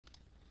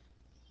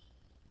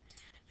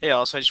Hey,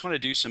 also, I just want to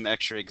do some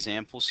extra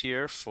examples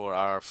here for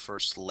our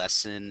first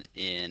lesson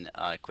in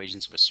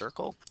equations of a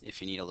circle. If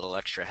you need a little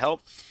extra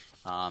help,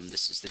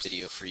 this is the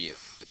video for you.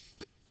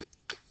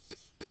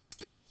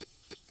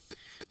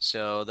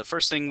 So the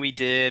first thing we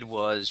did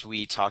was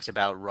we talked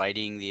about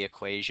writing the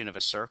equation of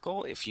a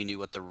circle if you knew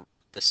what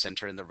the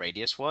center and the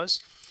radius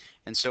was.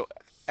 And so,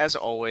 as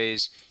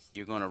always,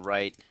 you're going to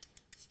write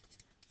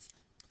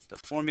the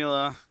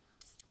formula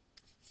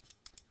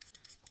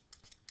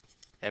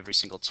every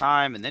single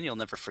time, and then you'll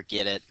never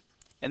forget it.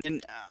 And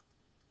then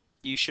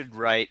you should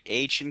write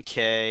h and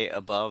k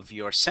above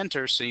your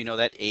center so you know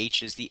that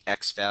h is the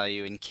x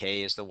value and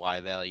k is the y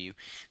value.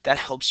 That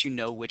helps you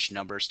know which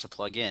numbers to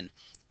plug in.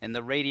 And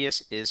the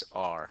radius is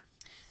r.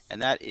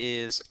 And that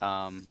is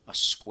a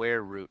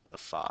square root of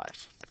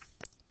 5.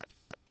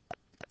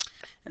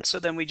 And so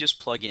then we just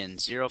plug in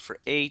 0 for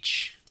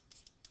h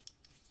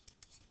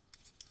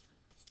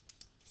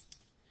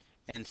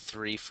and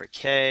 3 for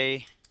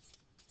k.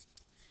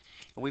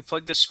 And we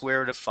plug the square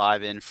root of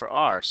 5 in for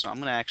r. So I'm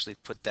going to actually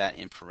put that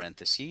in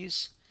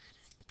parentheses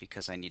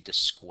because I need to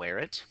square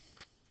it.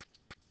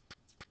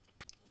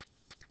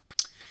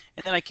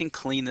 And then I can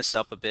clean this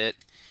up a bit.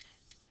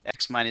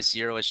 X minus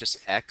 0 is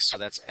just x, so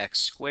that's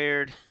x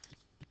squared.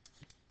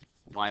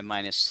 Y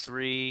minus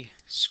 3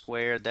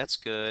 squared, that's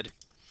good.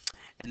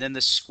 And then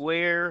the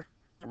square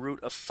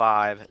root of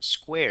 5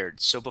 squared.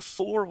 So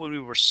before, when we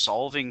were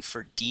solving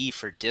for d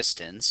for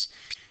distance,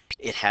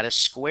 it had a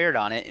squared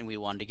on it and we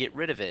wanted to get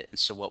rid of it. And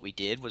so what we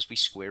did was we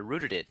square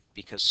rooted it,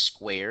 because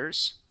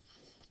squares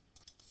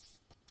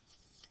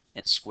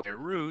and square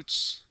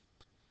roots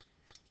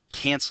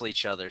cancel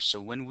each other.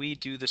 So when we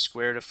do the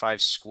square root of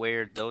 5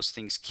 squared, those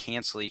things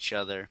cancel each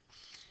other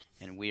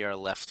and we are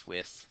left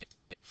with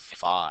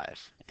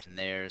 5. And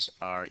there's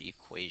our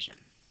equation.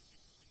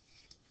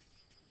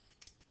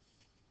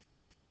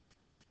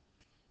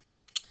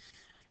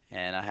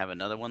 And I have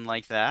another one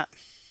like that.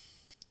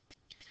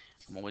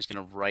 I'm always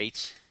going to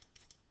write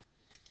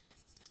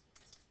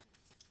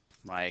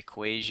my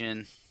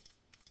equation,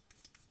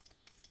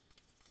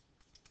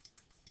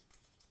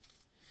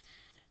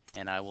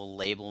 and I will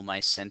label my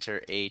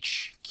center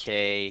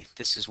HK.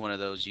 This is one of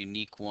those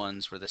unique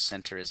ones where the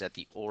center is at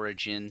the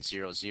origin,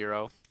 0,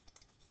 0.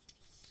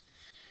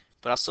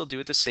 But I'll still do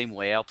it the same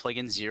way. I'll plug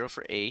in 0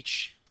 for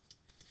H.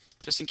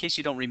 Just in case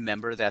you don't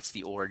remember that's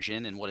the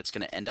origin and what it's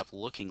going to end up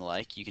looking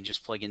like, you can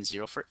just plug in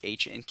 0 for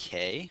H and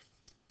K.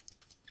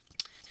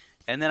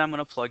 And then I'm going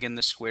to plug in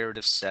the square root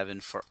of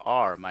 7 for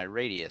R, my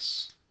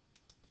radius.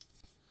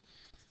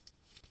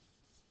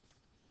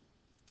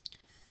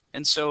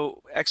 And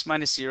so x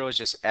minus 0 is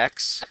just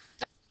x,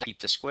 keep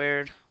the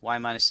squared. Y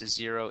minus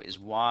 0 is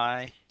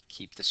y,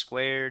 keep the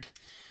squared.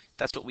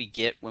 That's what we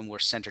get when we're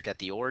centered at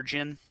the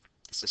origin.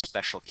 It's a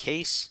special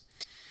case.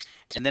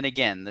 And then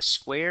again, the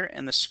square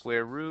and the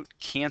square root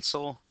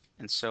cancel,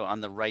 and so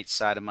on the right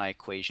side of my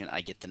equation,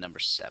 I get the number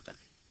 7.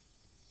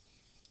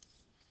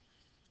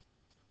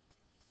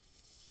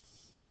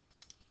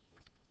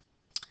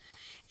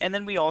 And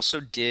then we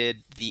also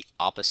did the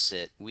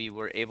opposite. We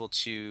were able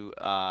to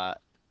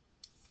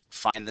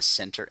find the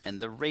center and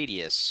the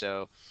radius.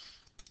 So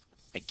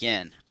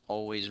again,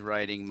 always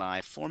writing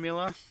my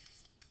formula.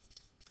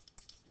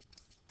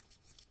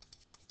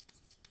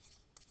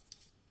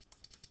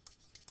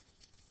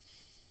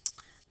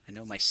 I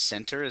know my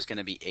center is going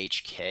to be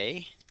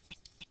HK,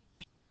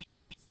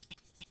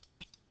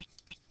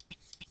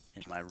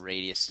 and my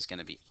radius is going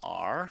to be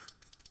R.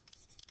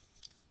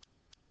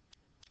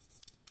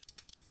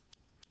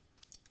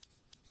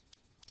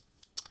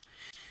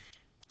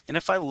 And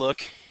if I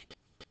look,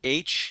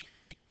 H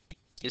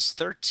is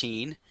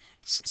 13.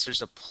 Since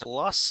there's a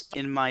plus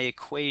in my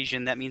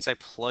equation, that means I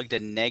plugged a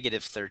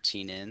negative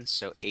 13 in,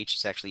 so H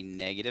is actually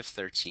negative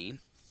 13.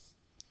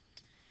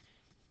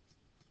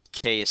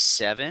 K is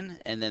 7,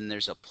 and then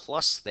there's a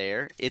plus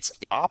there. It's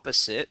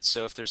opposite,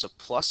 so if there's a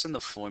plus in the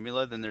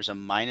formula, then there's a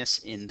minus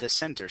in the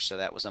center, so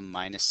that was a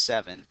minus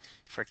 7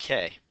 for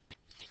K.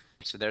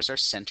 So there's our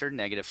center,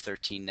 negative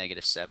 13,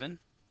 negative 7.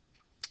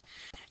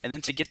 And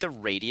then to get the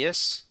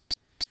radius,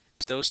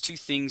 those two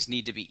things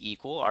need to be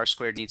equal. R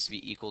squared needs to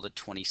be equal to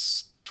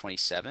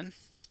 27.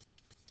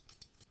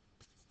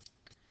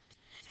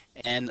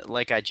 And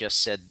like I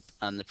just said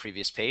on the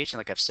previous page, and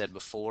like I've said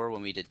before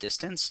when we did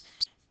distance,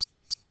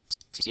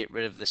 to get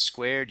rid of the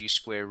squared, you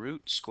square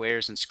root.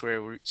 Squares and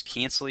square roots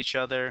cancel each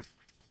other.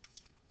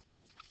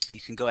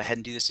 You can go ahead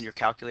and do this in your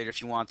calculator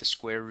if you want. The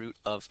square root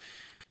of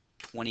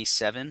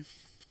 27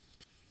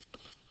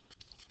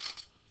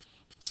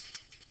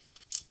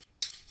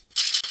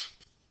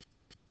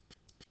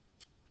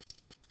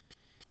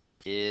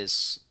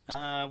 is,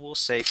 we'll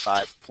say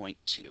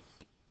 5.2.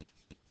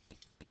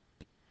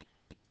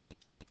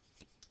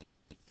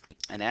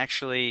 And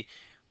actually,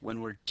 when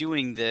we're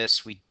doing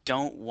this, we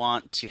don't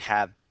want to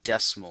have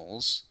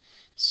decimals.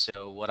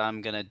 So what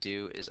I'm going to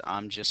do is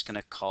I'm just going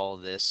to call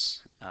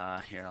this,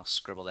 here I'll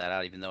scribble that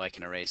out even though I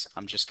can erase.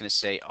 I'm just going to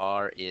say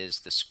R is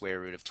the square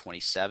root of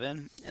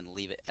 27 and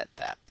leave it at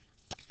that.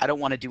 I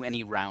don't want to do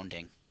any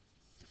rounding.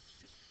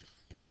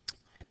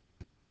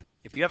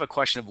 If you have a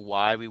question of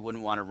why we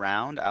wouldn't want to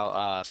round,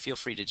 I'll feel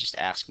free to just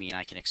ask me and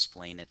I can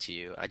explain it to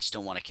you. I just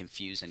don't want to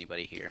confuse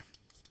anybody here.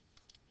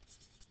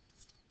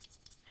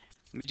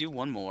 Let me do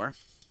one more.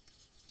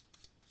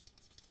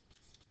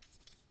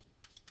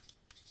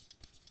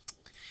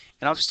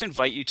 And I'll just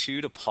invite you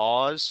to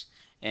pause,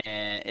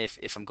 and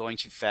if I'm going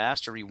too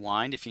fast, or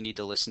rewind if you need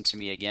to listen to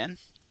me again.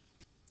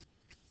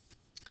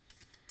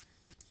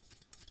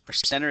 Our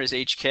center is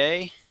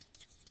HK,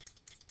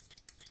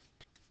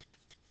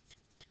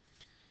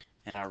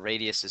 and our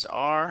radius is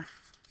R.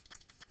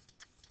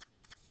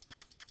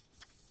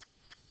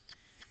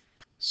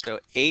 So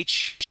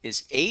H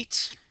is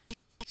 8.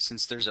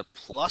 Since there's a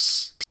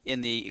plus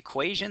in the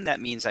equation, that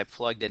means I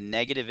plugged a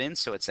negative in,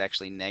 so it's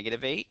actually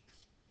 -8.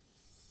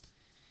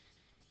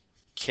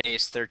 K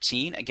is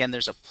 13. Again,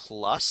 there's a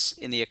plus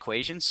in the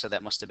equation, so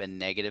that must have been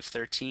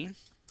 -13.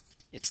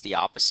 It's the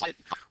opposite.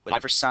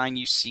 Whatever sign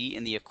you see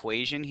in the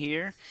equation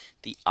here,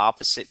 the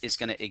opposite is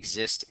going to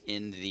exist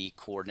in the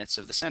coordinates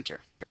of the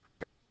center.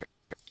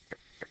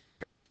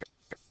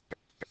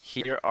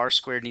 Here, r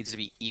squared needs to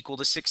be equal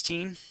to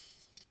 16.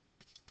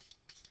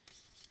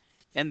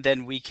 And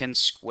then we can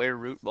square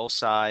root both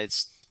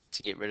sides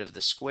to get rid of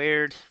the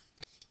squared.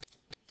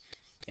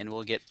 And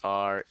we'll get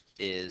r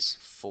is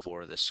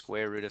 4. The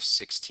square root of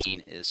 16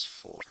 is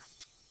 4.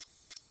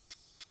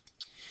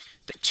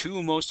 The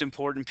two most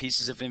important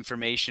pieces of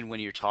information when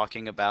you're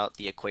talking about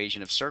the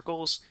equation of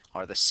circles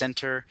are the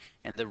center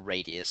and the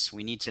radius.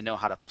 We need to know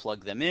how to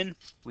plug them in.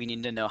 We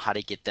need to know how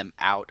to get them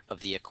out of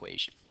the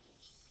equation.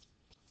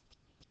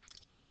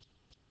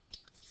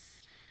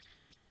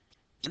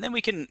 And then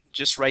we can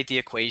just write the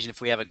equation if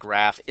we have a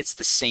graph. It's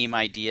the same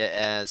idea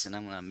as, and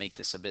I'm going to make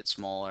this a bit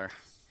smaller.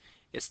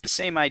 It's the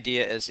same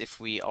idea as if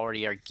we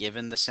already are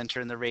given the center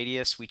and the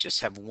radius. We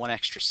just have one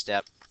extra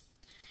step.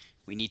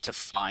 We need to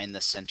find the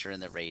center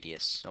and the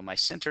radius. So my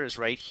center is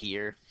right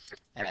here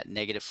at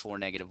 -4,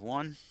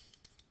 -1.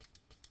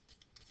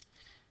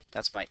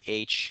 That's my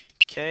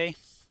HK.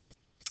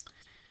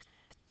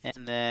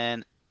 And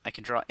then I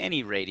can draw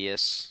any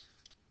radius.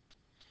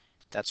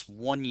 That's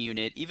 1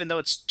 unit. Even though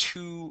it's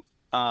two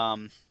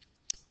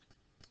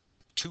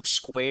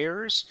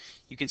squares,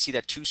 you can see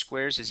that 2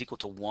 squares is equal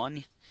to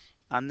 1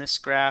 on this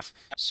graph.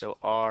 So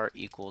r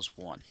equals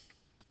 1.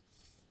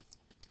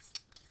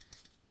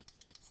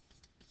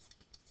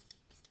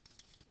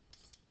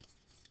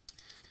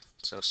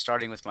 So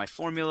starting with my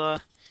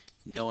formula,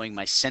 knowing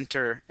my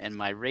center and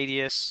my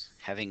radius,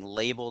 having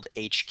labeled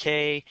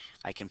HK,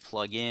 I can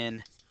plug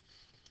in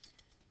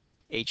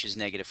H is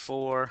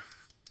 -4,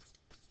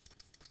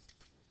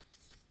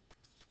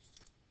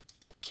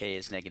 K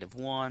is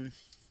 -1,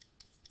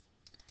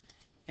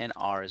 and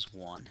R is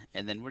 1.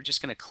 And then we're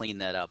just going to clean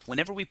that up.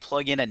 Whenever we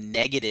plug in a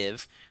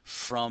negative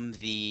from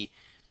the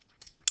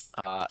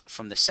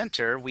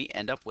center, we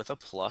end up with a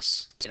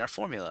plus in our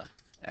formula.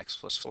 X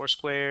plus 4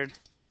 squared,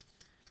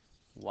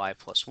 y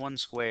plus 1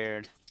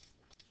 squared,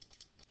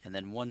 and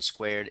then 1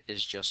 squared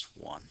is just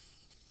 1.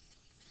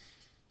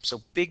 So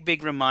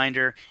big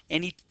reminder,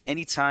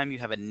 anytime you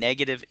have a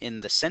negative in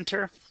the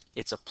center,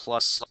 it's a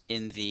plus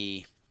in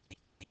the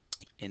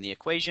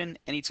equation.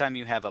 Anytime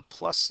you have a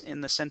plus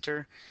in the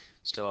center,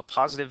 so a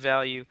positive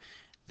value,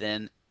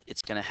 then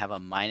it's going to have a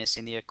minus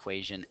in the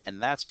equation, and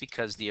that's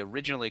because the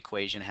original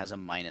equation has a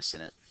minus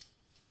in it.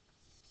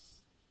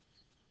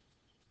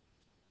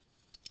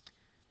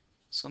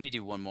 So let me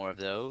do one more of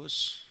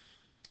those.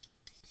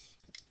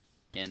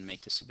 And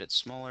make this a bit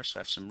smaller so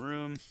I have some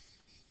room.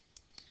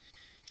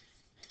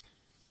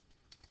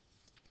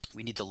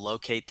 We need to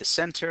locate the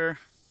center.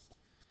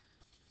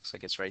 Looks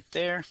like it's right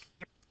there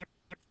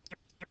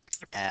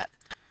at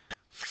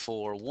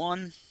 4,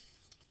 1.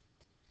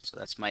 So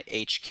that's my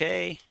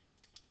HK.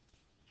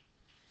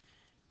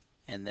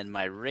 And then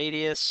my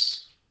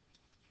radius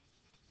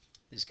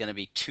is going to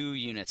be 2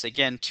 units.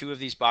 Again, 2 of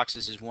these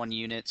boxes is 1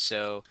 unit,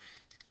 so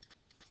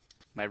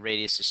my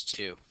radius is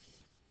 2.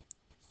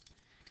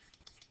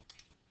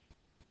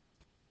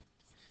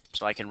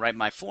 So I can write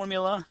my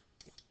formula.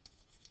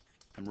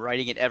 I'm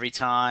writing it every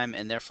time,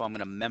 and therefore I'm going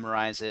to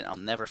memorize it. I'll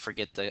never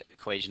forget the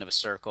equation of a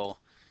circle.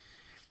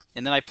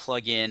 And then I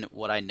plug in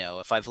what I know.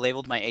 If I've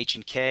labeled my H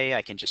and K,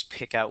 I can just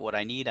pick out what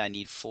I need. I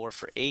need 4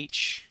 for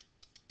H.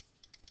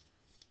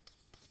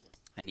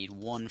 I need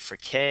 1 for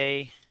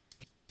K.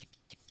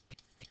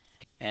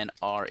 And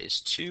R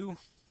is 2.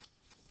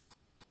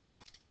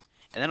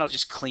 And then I'll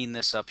just clean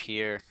this up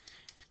here,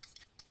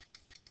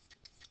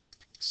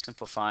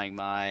 simplifying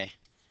my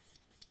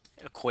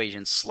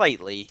equation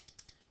slightly.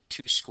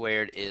 2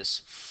 squared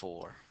is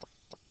 4.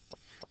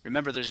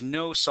 Remember, there's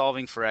no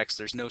solving for x,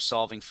 there's no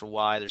solving for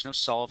y, there's no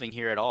solving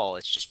here at all.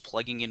 It's just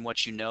plugging in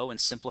what you know and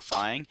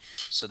simplifying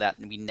so that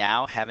we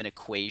now have an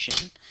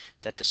equation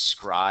that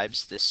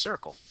describes this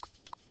circle.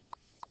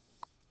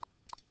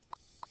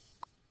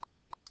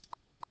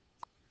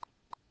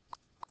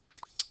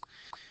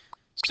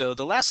 So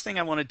the last thing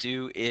I want to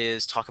do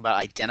is talk about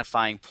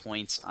identifying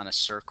points on a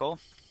circle.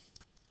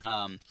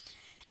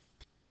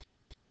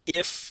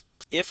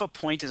 If a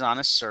point is on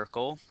a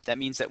circle, that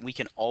means that we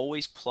can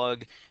always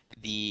plug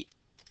the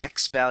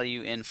x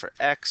value in for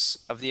x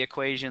of the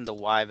equation, the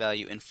y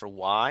value in for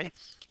y,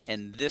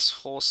 and this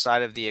whole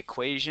side of the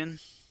equation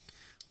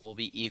will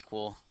be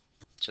equal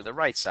to the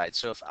right side.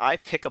 So if I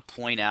pick a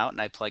point out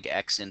and I plug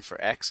x in for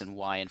x and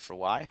y in for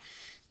y,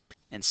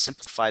 and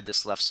simplify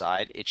this left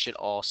side, it should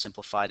all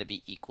simplify to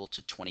be equal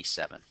to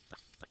 27.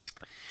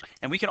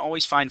 And we can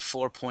always find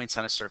 4 points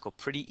on a circle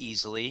pretty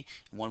easily.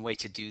 One way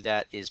to do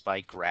that is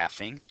by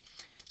graphing.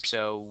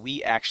 So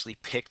we actually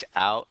picked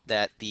out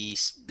that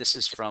this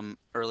is from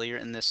earlier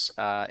in this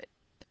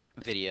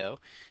video,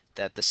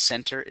 that the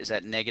center is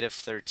at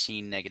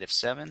 -13,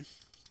 -7.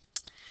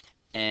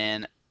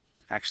 And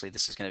actually,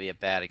 this is going to be a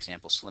bad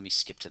example, so let me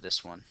skip to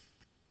this one.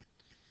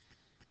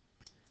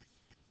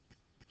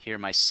 Here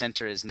my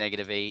center is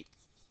 -8,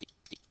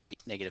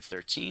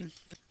 -13,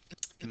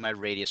 and my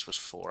radius was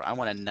 4. I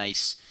want a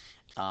nice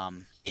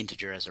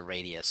integer as a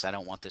radius. I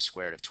don't want the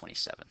square root of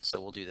 27, so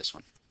we'll do this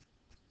one.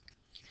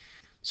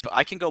 So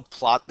I can go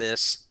plot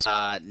this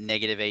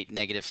 -8,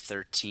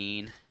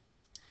 -13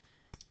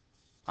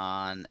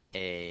 on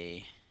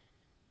a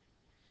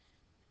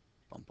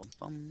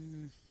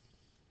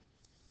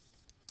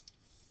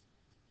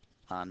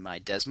on my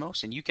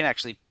Desmos, and you can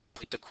actually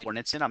put the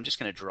coordinates in. I'm just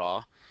going to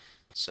draw.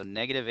 So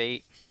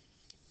 -8,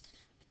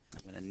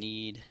 I'm going to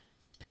need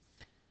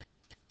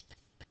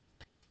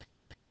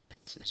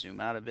to zoom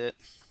out a bit.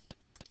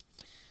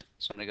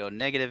 So I'm going to go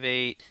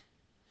 -8,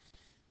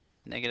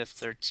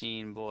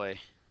 -13. Boy,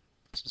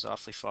 this is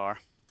awfully far.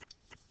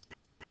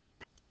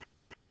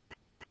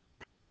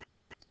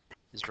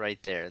 Is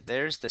right there.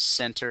 There's the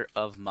center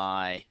of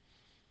my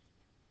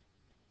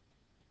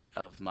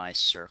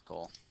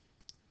circle.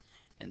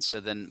 And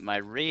so then my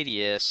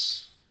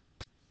radius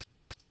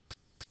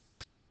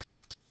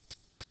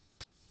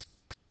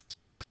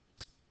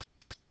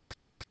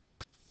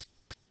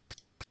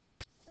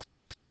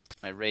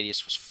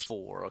was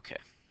 4. Okay.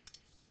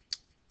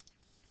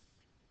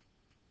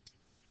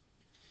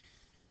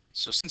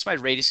 So since my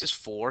radius is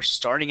 4,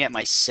 starting at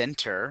my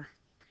center,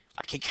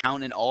 I can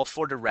count in all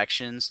 4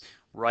 directions,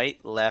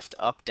 right, left,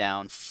 up,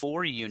 down,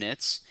 4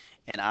 units,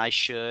 and I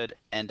should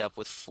end up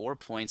with 4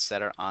 points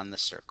that are on the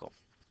circle.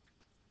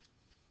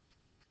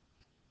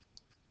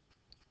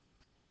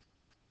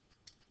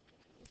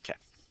 Okay.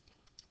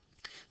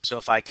 So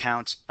if I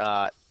count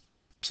to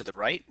the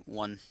right,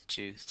 1,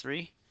 2,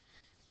 3,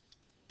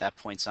 that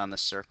point's on the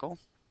circle.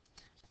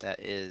 That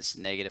is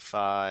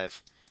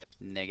 -5,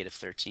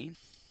 -13.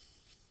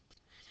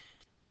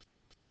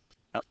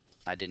 Oh,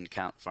 I didn't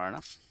count far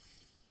enough.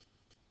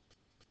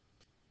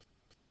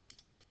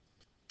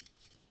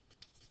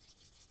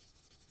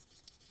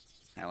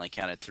 I only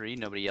counted 3.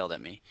 Nobody yelled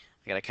at me.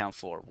 I got to count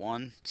 4.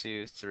 1,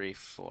 2, 3,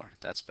 4.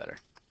 That's better.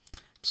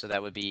 So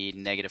that would be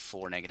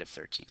 -4,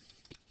 -13.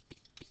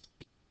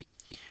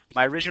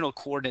 My original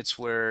coordinates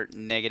were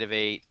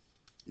 -8,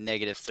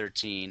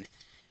 -13.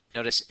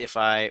 Notice if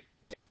I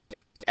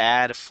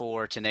add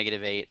 4 to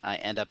 -8, I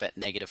end up at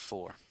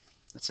 -4.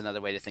 That's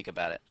another way to think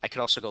about it. I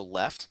could also go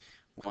left.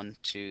 1,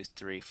 2,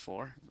 3,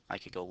 4. I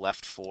could go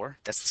left 4.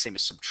 That's the same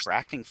as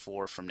subtracting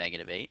 4 from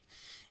 -8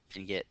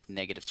 and get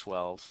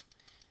 -12,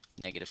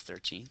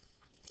 -13.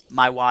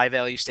 My y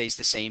value stays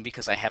the same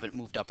because I haven't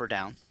moved up or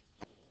down.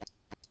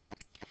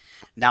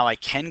 Now I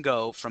can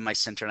go from my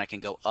center and I can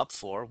go up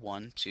 4.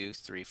 1, 2,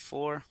 3,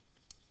 4.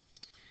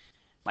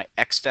 My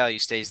x value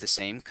stays the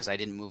same because I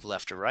didn't move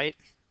left or right.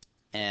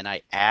 And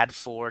I add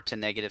 4 to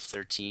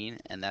 -13,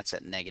 and that's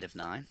at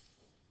 -9.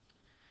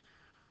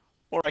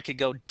 Or I could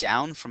go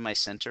down from my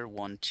center,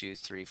 1, 2,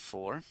 3,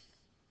 4.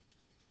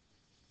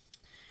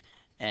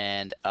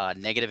 And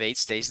 -8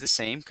 stays the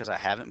same because I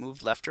haven't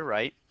moved left or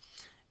right.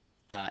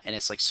 And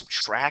it's like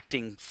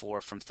subtracting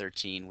 4 from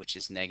 13, which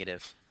is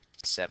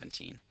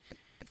 -17.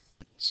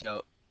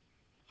 So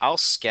I'll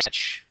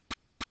sketch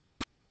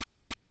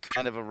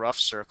kind of a rough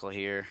circle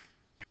here.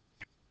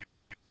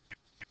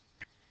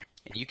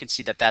 And you can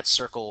see that that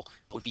circle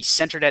would be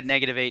centered at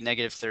 -8,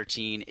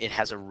 -13. It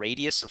has a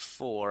radius of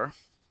 4.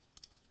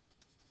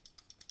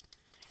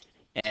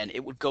 And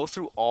it would go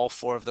through all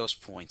 4 of those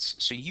points.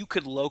 So you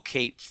could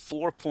locate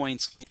 4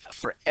 points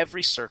for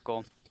every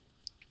circle.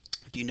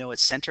 You know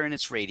its center and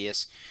its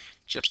radius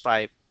just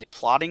by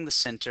plotting the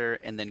center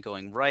and then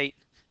going right,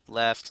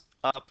 left,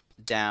 up,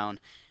 down,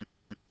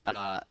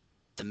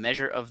 the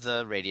measure of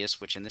the radius,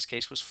 which in this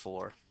case was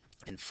 4,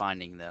 and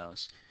finding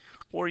those.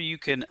 Or you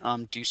can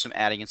do some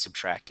adding and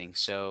subtracting.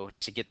 So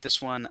to get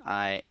this one,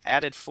 I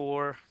added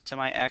 4 to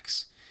my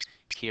x.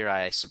 Here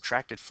I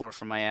subtracted 4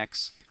 from my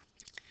x.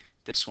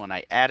 This one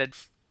I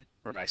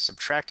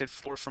subtracted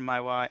 4 from my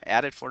y,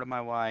 added 4 to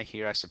my y.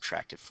 Here I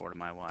subtracted 4 to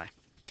my y.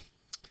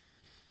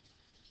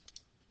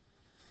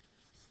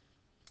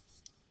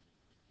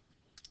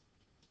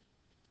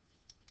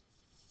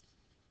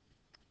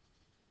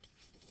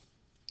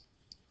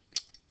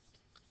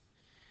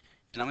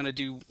 And I'm going to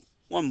do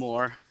one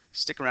more.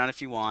 Stick around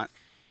if you want.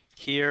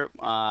 Here,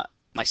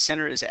 my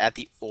center is at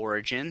the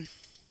origin.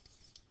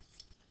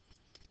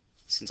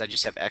 Since I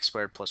just have x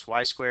squared plus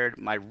y squared,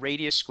 my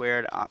radius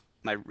squared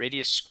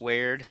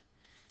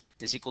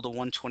is equal to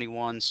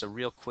 121. So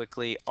real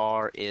quickly,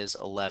 r is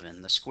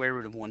 11. The square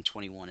root of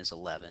 121 is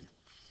 11.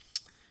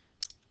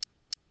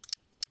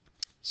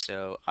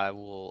 So I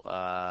will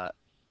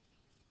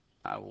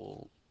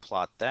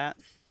plot that.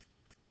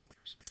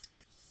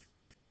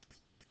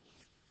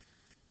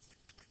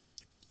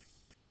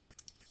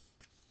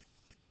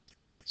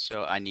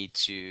 So I need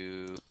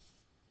to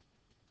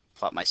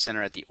plot my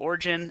center at the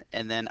origin,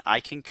 and then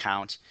I can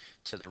count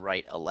to the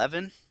right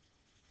 11,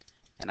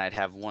 and I'd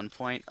have 1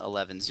 point,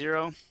 11,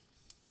 0.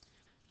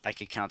 I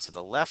could count to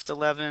the left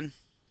 11.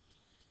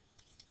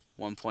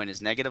 1 point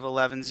is negative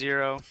 11,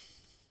 0.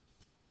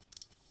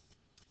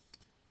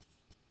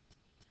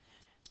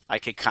 I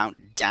could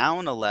count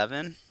down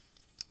 11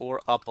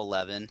 or up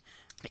 11.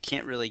 I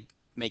can't really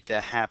make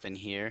that happen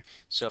here.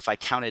 So if I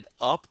counted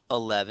up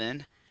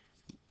 11,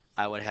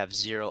 I would have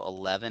 0,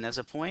 11 as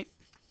a point.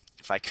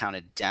 If I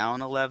counted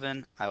down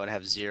 11, I would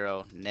have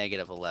 0,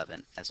 negative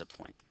 11 as a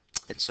point.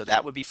 And so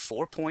that would be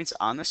 4 points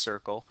on the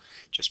circle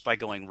just by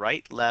going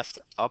right, left,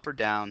 up or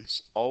down,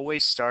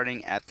 always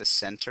starting at the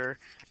center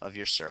of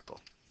your circle.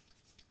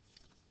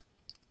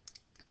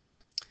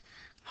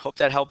 Hope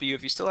that helped you.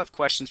 If you still have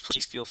questions,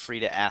 please feel free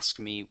to ask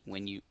me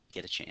when you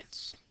get a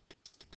chance.